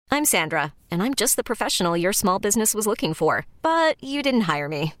I'm Sandra, and I'm just the professional your small business was looking for. But you didn't hire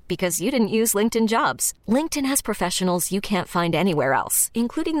me because you didn't use LinkedIn Jobs. LinkedIn has professionals you can't find anywhere else,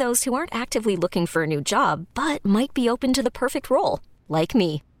 including those who aren't actively looking for a new job, but might be open to the perfect role, like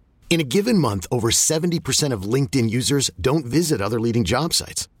me. In a given month, over 70% of LinkedIn users don't visit other leading job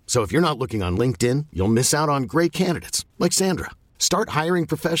sites. So if you're not looking on LinkedIn, you'll miss out on great candidates like Sandra. Start hiring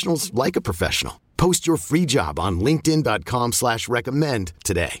professionals like a professional. Post your free job on linkedin.com/recommend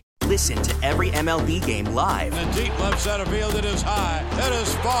today. Listen to every MLB game live. In the deep left center field, it is high, it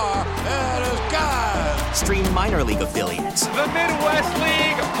is far, it is gone. Stream minor league affiliates. The Midwest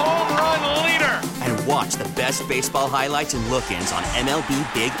League home run leader. And watch the best baseball highlights and look-ins on MLB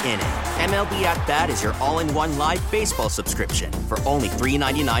Big Inning. MLB At Bat is your all-in-one live baseball subscription for only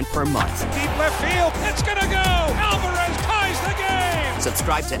 $3.99 per month. Deep left field, it's gonna go. Alvarez ties the game.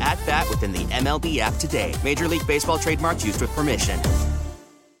 Subscribe to At Bat within the MLB app today. Major League Baseball trademarks used with permission.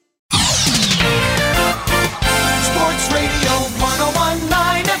 Sports Radio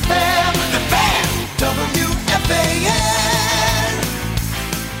 101.9 FM, The Fan, WFAN.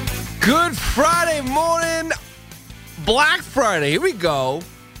 Good Friday morning, Black Friday. Here we go.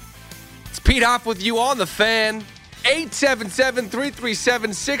 It's Pete Hoff with you on The Fan.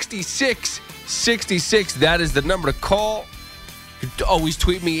 877-337-6666. That is the number to call. You can always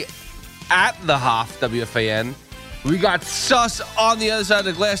tweet me at the Hoff, WFAN. We got Sus on the other side of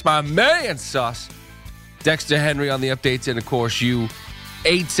the glass. My man, Sus. Dexter Henry on the updates, and of course you,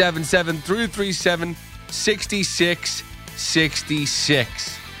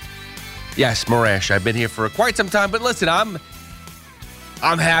 877-337-6666. Yes, Marash, I've been here for quite some time, but listen, I'm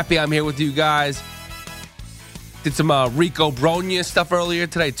happy I'm here with you guys. Did some Rico Bronya stuff earlier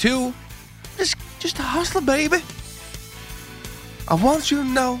today too. Just a hustler, baby. I want you to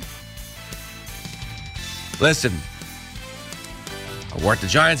know. Listen, I worked the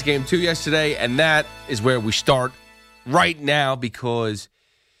Giants game too yesterday, and that is where we start right now because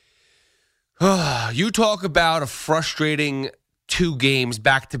you talk about a frustrating 2 games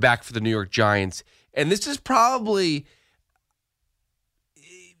back-to-back for the New York Giants, and this is probably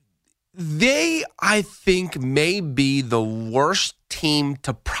I think, may be the worst team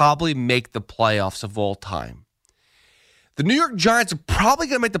to probably make the playoffs of all time. The New York Giants are probably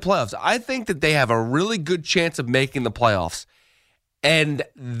going to make the playoffs. I think that they have a really good chance of making the playoffs. And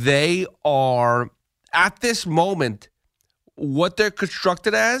they are, at this moment, what they're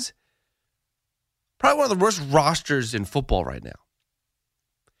constructed as, probably one of the worst rosters in football right now.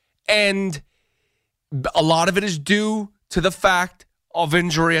 And a lot of it is due to the fact of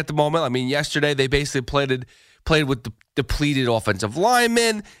injury at the moment. I mean, yesterday they basically played with the depleted offensive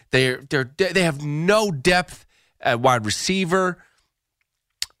linemen. They have no depth at wide receiver.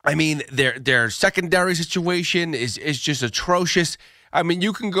 I mean, their secondary situation is just atrocious. I mean,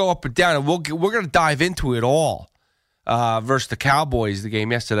 you can go up and down, and we're going to dive into it all. Versus the Cowboys, the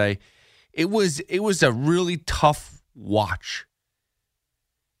game yesterday, it was a really tough watch.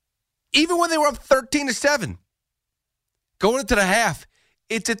 Even when they were up 13-7, going into the half,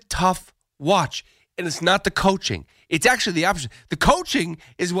 it's a tough watch, and it's not the coaching. It's actually the opposite. The coaching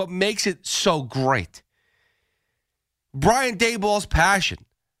is what makes it so great. Brian Daboll's passion.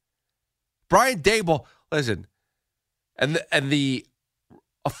 Brian Daboll, listen, and the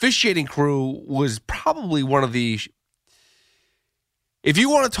officiating crew was probably one of the. If you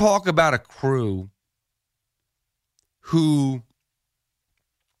want to talk about a crew who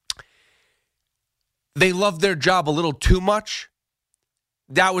they loved their job a little too much,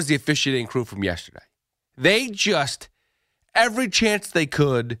 that was the officiating crew from yesterday. They just, every chance they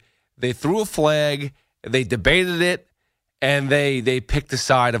could, they threw a flag, they debated it, and they picked a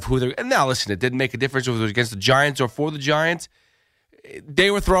side of who they're. And now listen, it didn't make a difference whether it was against the Giants or for the Giants.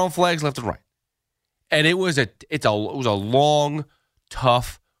 They were throwing flags left and right, and it was a long,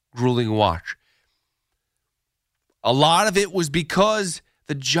 tough, grueling watch. A lot of it was because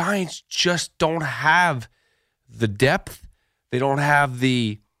the Giants just don't have the depth. They don't have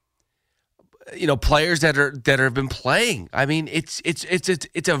the players that have been playing. I mean, it's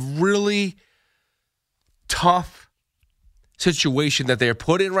a really tough situation that they're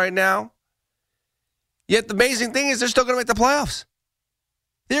put in right now. Yet the amazing thing is they're still going to make the playoffs.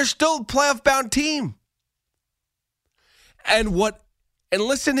 They're still a playoff-bound team. And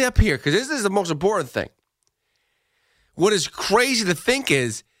listen up here, because this is the most important thing. What is crazy to think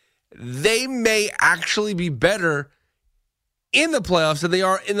is they may actually be better in the playoffs than they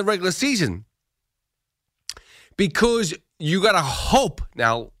are in the regular season. Because you got to hope.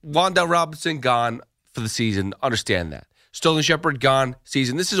 Now, Wan'Dale Robinson gone for the season. Understand that. Sterling Shepard gone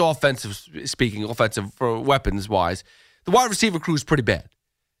season. This is offensive for weapons-wise. The wide receiver crew is pretty bad.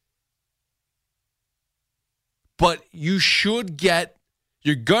 But you're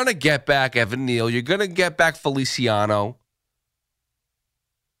going to get back Evan Neal. You're going to get back Feliciano.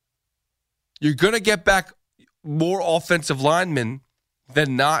 You're going to get back more offensive linemen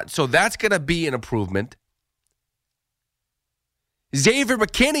than not. So that's going to be an improvement. Xavier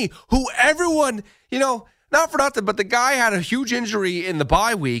McKinney, who everyone, not for nothing, but the guy had a huge injury in the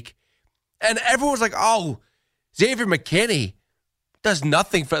bye week. And everyone's like, oh, Xavier McKinney does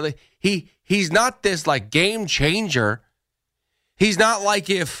nothing for he's not this like game changer. He's not like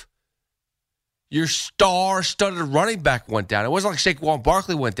if your star-studded running back went down. It wasn't like Saquon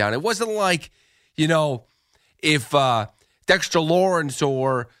Barkley went down. It wasn't like, if Dexter Lawrence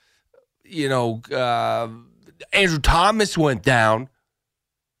or, Andrew Thomas went down.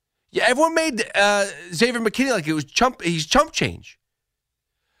 Yeah, everyone made Xavier McKinney like it was he's chump change.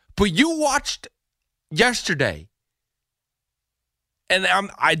 But you watched yesterday, and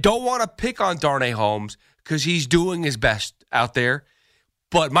I don't want to pick on Darnay Holmes because he's doing his best out there,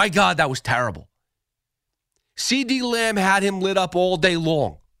 but my God, that was terrible. CeeDee Lamb had him lit up all day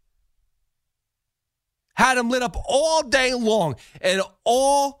long. And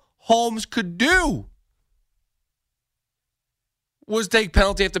all Holmes could do was take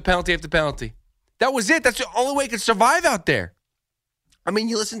penalty after penalty after penalty. That was it. That's the only way he could survive out there. I mean,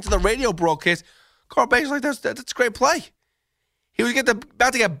 you listen to the radio broadcast, Carl Baker's like, that's a great play. He was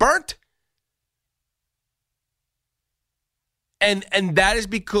about to get burnt. And that is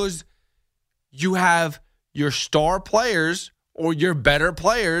because you have your star players or your better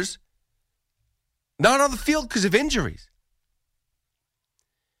players not on the field because of injuries.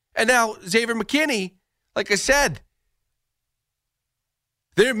 And now Xavier McKinney, like I said,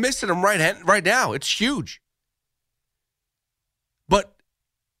 they're missing him right now. It's huge. But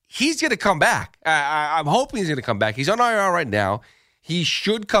he's going to come back. I'm hoping he's going to come back. He's on IR right now. He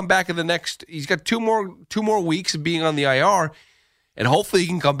should come back in the next. He's got two more weeks of being on the IR, and hopefully he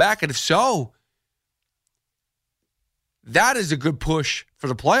can come back. And if so, that is a good push for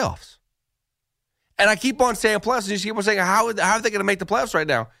the playoffs. And I keep on saying playoffs. And you keep on saying how are they going to make the playoffs right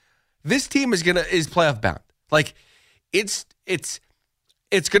now? This team is playoff bound. Like it's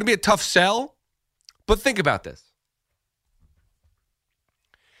going to be a tough sell. But think about this.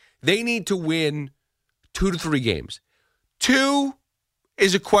 They need to win 2 to 3 games. 2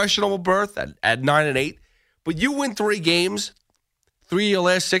 is a questionable berth at 9-8. But you win 3 games, 3 of your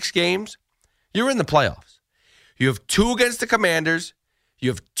last 6 games, you're in the playoffs. You have 2 against the Commanders. You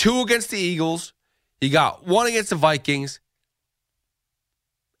have 2 against the Eagles. You got 1 against the Vikings.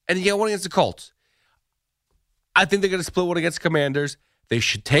 And you got 1 against the Colts. I think they're going to split 1 against the Commanders. They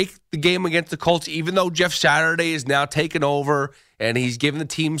should take the game against the Colts, even though Jeff Saturday is now taken over and he's given the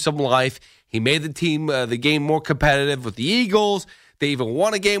team some life. He made the game more competitive with the Eagles. They even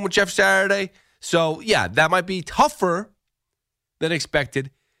won a game with Jeff Saturday. So, yeah, that might be tougher than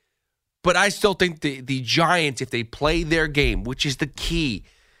expected. But I still think the Giants, if they play their game, which is the key.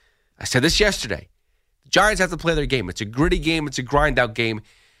 I said this yesterday. The Giants have to play their game. It's a gritty game. It's a grind-out game.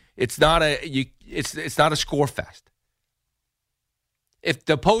 It's not a score fest. If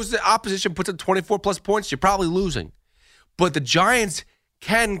the opposition puts up 24-plus points, you're probably losing. But the Giants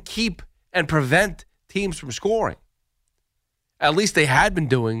can keep and prevent teams from scoring. At least they had been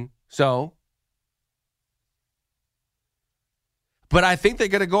doing so. But I think they're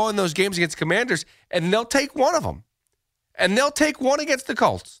going to go in those games against Commanders, and they'll take one of them. And they'll take one against the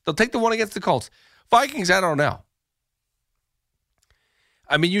Colts. They'll take the one against the Colts. Vikings, I don't know.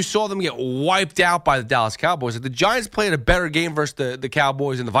 I mean, you saw them get wiped out by the Dallas Cowboys. The Giants played a better game versus the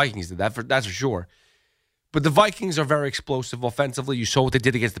Cowboys than the Vikings did. That's for sure. But the Vikings are very explosive offensively. You saw what they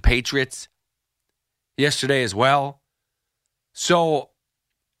did against the Patriots yesterday as well. So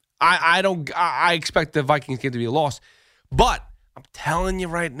I expect the Vikings game to be a loss. But I'm telling you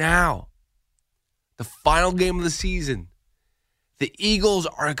right now, the final game of the season, the Eagles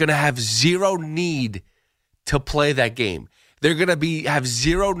are going to have zero need to play that game. They're going to have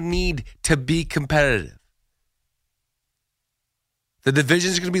zero need to be competitive. The division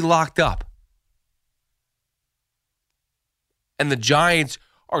is going to be locked up. And the Giants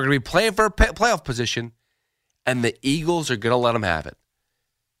are going to be playing for a playoff position, and the Eagles are going to let them have it.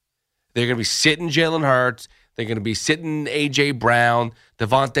 They're going to be sitting Jalen Hurts. They're going to be sitting A.J. Brown,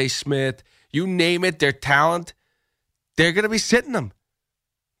 Devontae Smith. You name it, their talent. They're going to be sitting them.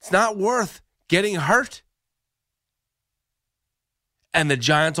 It's not worth getting hurt. And the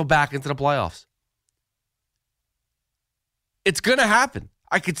Giants will back into the playoffs. It's going to happen.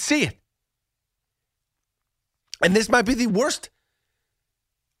 I could see it. And this might be the worst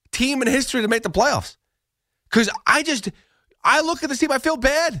team in history to make the playoffs. Because I look at this team, I feel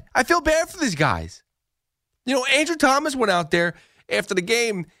bad. I feel bad for these guys. Andrew Thomas went out there after the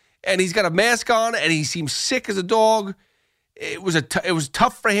game, and he's got a mask on, and he seems sick as a dog. It was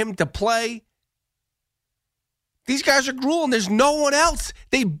tough for him to play. These guys are grueling. There's no one else.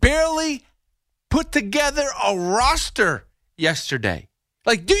 They barely put together a roster yesterday.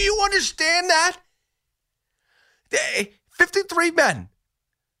 Like, do you understand that? 53 men.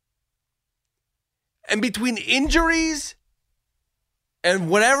 And between injuries and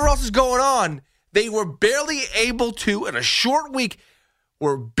whatever else is going on, they were barely able to, in a short week,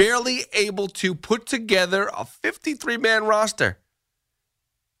 were barely able to put together a 53-man roster.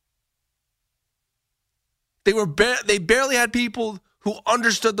 They barely had people who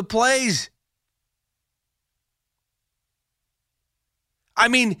understood the plays. I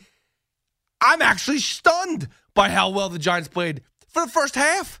mean, I'm actually stunned by how well the Giants played for the first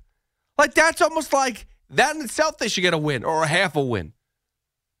half. Like, that's almost like that in itself they should get a win or a half a win.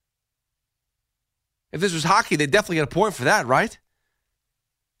 If this was hockey, they'd definitely get a point for that, right?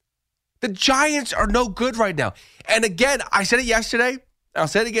 The Giants are no good right now. And again, I said it yesterday, I'll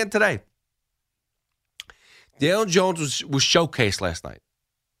say it again today. Daniel Jones was showcased last night.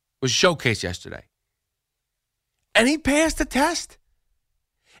 Was showcased yesterday. And he passed the test.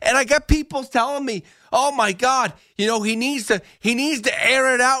 And I got people telling me, oh my God, he needs to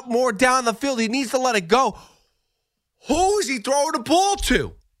air it out more down the field. He needs to let it go. Who is he throwing the ball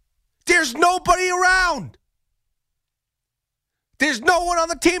to? There's nobody around. There's no one on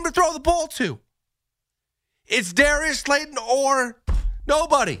the team to throw the ball to. It's Darius Slayton or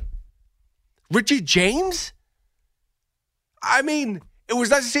nobody. Richie James? I mean, it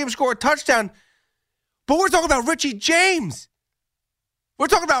was nice to see him score a touchdown, but we're talking about Richie James. We're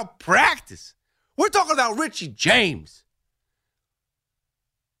talking about practice. We're talking about Richie James.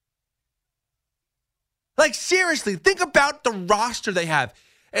 Like, seriously, think about the roster they have.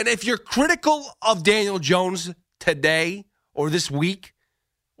 And if you're critical of Daniel Jones today or this week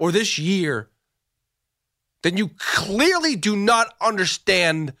or this year, then you clearly do not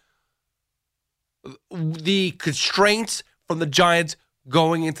understand the constraints from the Giants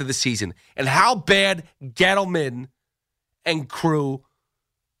going into the season and how bad Gettleman and crew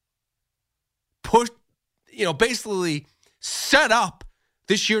pushed, basically set up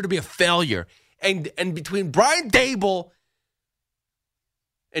this year to be a failure. And between Brian Daboll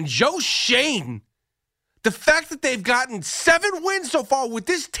and Joe Shane, the fact that they've gotten 7 wins so far with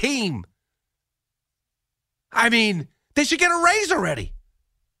this team, I mean, they should get a raise already.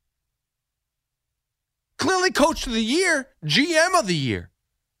 Clearly Coach of the Year, GM of the Year.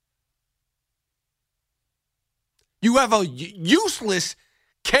 You have a useless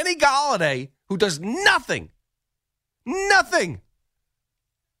Kenny Golladay who does nothing. Nothing.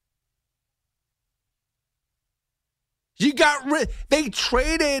 They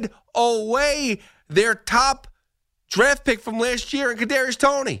traded away their top draft pick from last year in Kadarius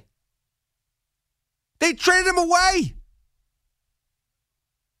Toney. They traded him away.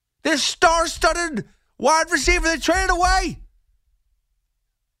 Their star-studded wide receiver, they traded away.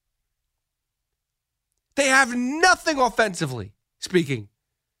 They have nothing offensively speaking.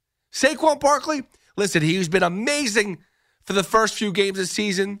 Saquon Barkley, listen, he's been amazing for the first few games of the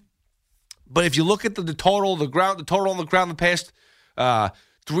season. But if you look at the total on the ground the past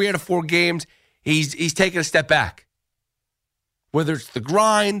 3 out of 4 games, he's taken a step back. Whether it's the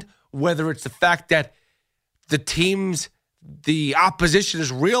grind, whether it's the fact that the opposition is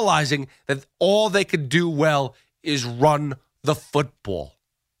realizing that all they could do well is run the football.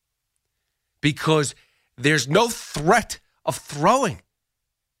 Because there's no threat of throwing.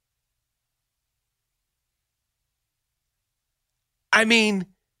 I mean,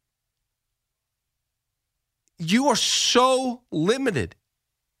 you are so limited.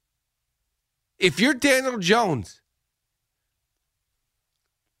 If you're Daniel Jones,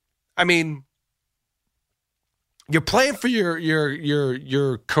 I mean, you're playing for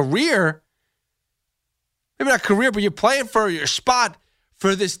your career. Maybe not career, but you're playing for your spot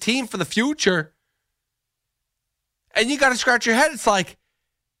for this team for the future. And you got to scratch your head. It's like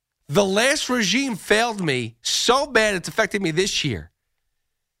the last regime failed me so bad it's affected me this year.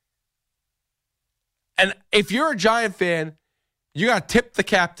 And if you're a Giant fan, you got to tip the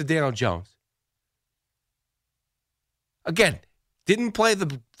cap to Daniel Jones. Again, didn't play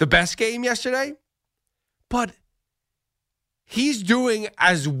the best game yesterday, but he's doing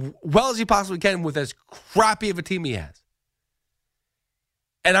as well as he possibly can with as crappy of a team he has.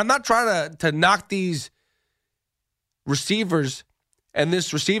 And I'm not trying to knock these receivers and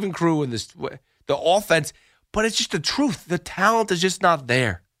this receiving crew and the offense, but it's just the truth. The talent is just not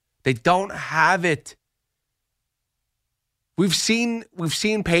there. They don't have it. We've seen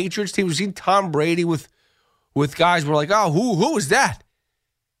Patriots teams. We've seen Tom Brady with with guys we're like, oh, who is that?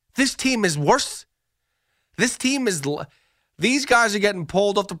 This team is worse. These guys are getting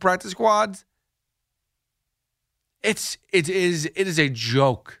pulled off the practice squads. It is a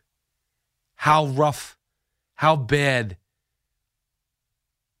joke how rough, how bad,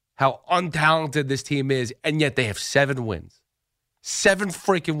 how untalented this team is, and yet they have 7 wins. 7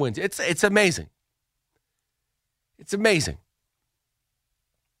 freaking wins. It's amazing. It's amazing.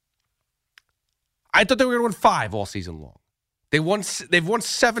 I thought they were going to win 5 all season long. They've won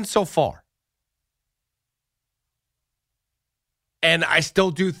 7 so far. And I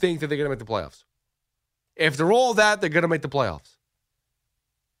still do think that they're going to make the playoffs. If they're all that, they're going to make the playoffs.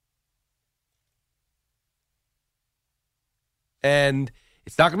 And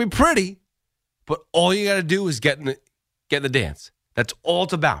it's not going to be pretty, but all you got to do is get in the dance. That's all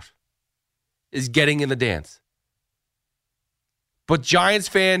it's about, is getting in the dance. But Giants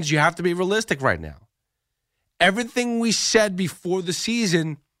fans, you have to be realistic right now. Everything we said before the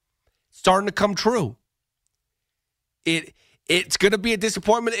season is starting to come true. It's going to be a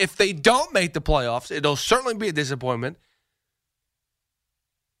disappointment if they don't make the playoffs. It'll certainly be a disappointment.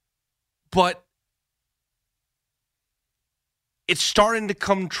 But it's starting to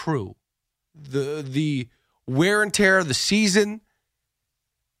come true. The wear and tear of the season,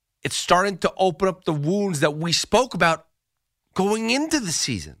 it's starting to open up the wounds that we spoke about going into the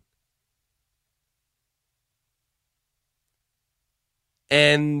season.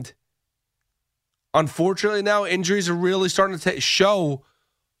 And unfortunately now injuries are really starting to show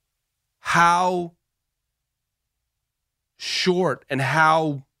how short and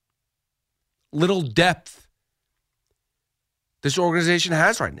how little depth this organization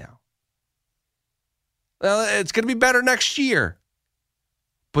has right now. Well, it's going to be better next year.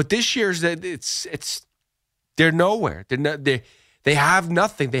 But this year's they're nowhere. They have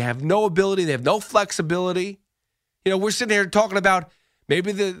nothing. They have no ability. They have no flexibility. You know, we're sitting here talking about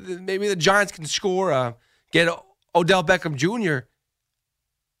maybe the Giants can score, get Odell Beckham Jr.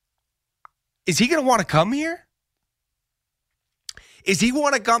 Is he going to want to come here? Is he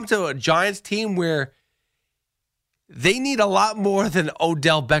want to come to a Giants team where they need a lot more than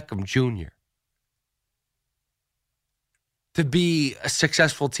Odell Beckham Jr. to be a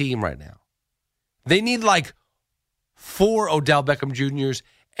successful team right now? They need like 4 Odell Beckham Jr.'s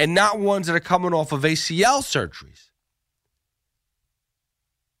and not ones that are coming off of ACL surgeries.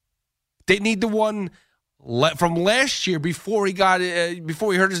 They need the one from last year before he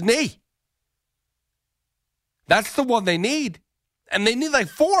hurt his knee. That's the one they need. And they need like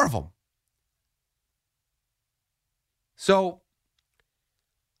 4 of them. So,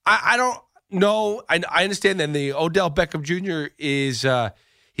 I don't know. I understand that the Odell Beckham Jr. is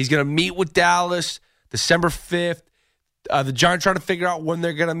he's going to meet with Dallas December 5th. The Giants trying to figure out when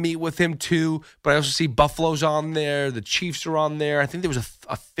they're going to meet with him too. But I also see Buffalo's on there. The Chiefs are on there. I think there was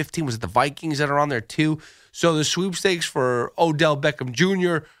a 15. Was it the Vikings that are on there too? So the sweepstakes for Odell Beckham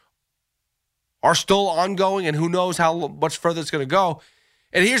Jr. are still ongoing, and who knows how much further it's going to go.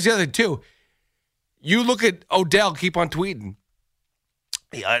 And here's the other thing too. You look at Odell, keep on tweeting.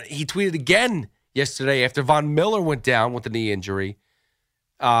 He tweeted again yesterday after Von Miller went down with a knee injury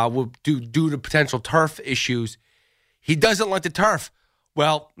due to potential turf issues. He doesn't like the turf.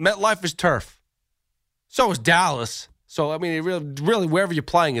 Well, MetLife is turf. So is Dallas. So, I mean, really wherever you're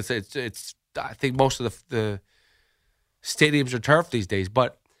playing, it's. I think most of the stadiums are turf these days.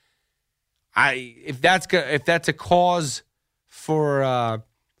 But if that's a cause for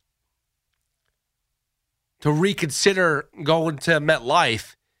to reconsider going to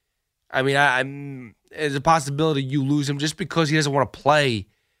MetLife, I mean, there's a possibility you lose him just because he doesn't want to play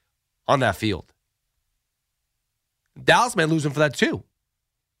on that field. Dallas may lose him for that too.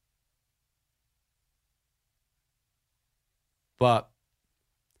 But,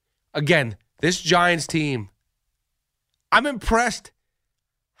 again, this Giants team, I'm impressed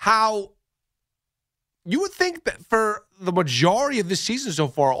how you would think that for the majority of this season so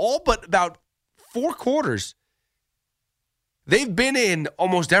far, all but about 4 quarters, they've been in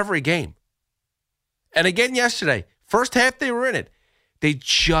almost every game. And again yesterday, first half they were in it. They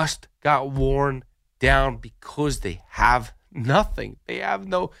just got worn down because they have nothing. They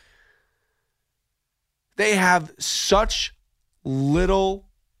have such little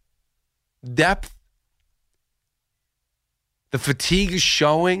depth. The fatigue is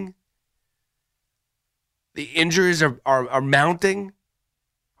showing. The injuries are mounting,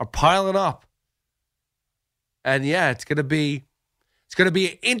 are piling up. And yeah, it's gonna be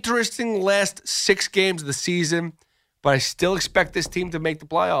an interesting last 6 games of the season, but I still expect this team to make the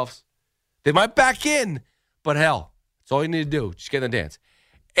playoffs. They might back in, but hell, it's all you need to do. Just get in the dance.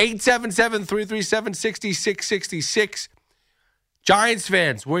 877-337-6666. Giants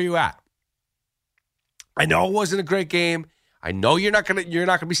fans, where you at? I know it wasn't a great game. I know you're not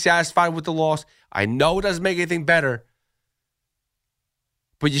gonna be satisfied with the loss. I know it doesn't make anything better.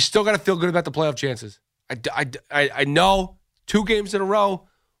 But you still got to feel good about the playoff chances. I know 2 games in a row,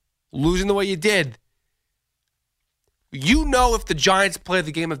 losing the way you did. You know if the Giants play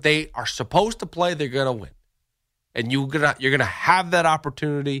the game that they are supposed to play, they're going to win. And you're gonna have that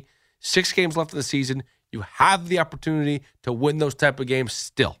opportunity. 6 games left in the season. You have the opportunity to win those type of games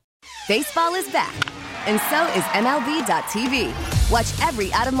still. Baseball is back, and so is MLB.tv. Watch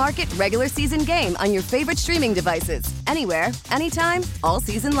every out-of-market regular season game on your favorite streaming devices, anywhere, anytime, all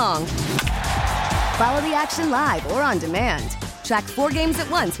season long. Follow the action live or on demand. Track 4 games at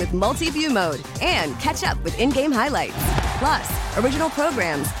once with multi-view mode and catch up with in-game highlights. Plus, original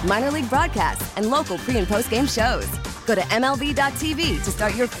programs, minor league broadcasts, and local pre- and post-game shows. Go to MLB.tv to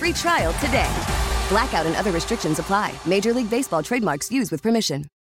start your free trial today. Blackout and other restrictions apply. Major League Baseball trademarks used with permission.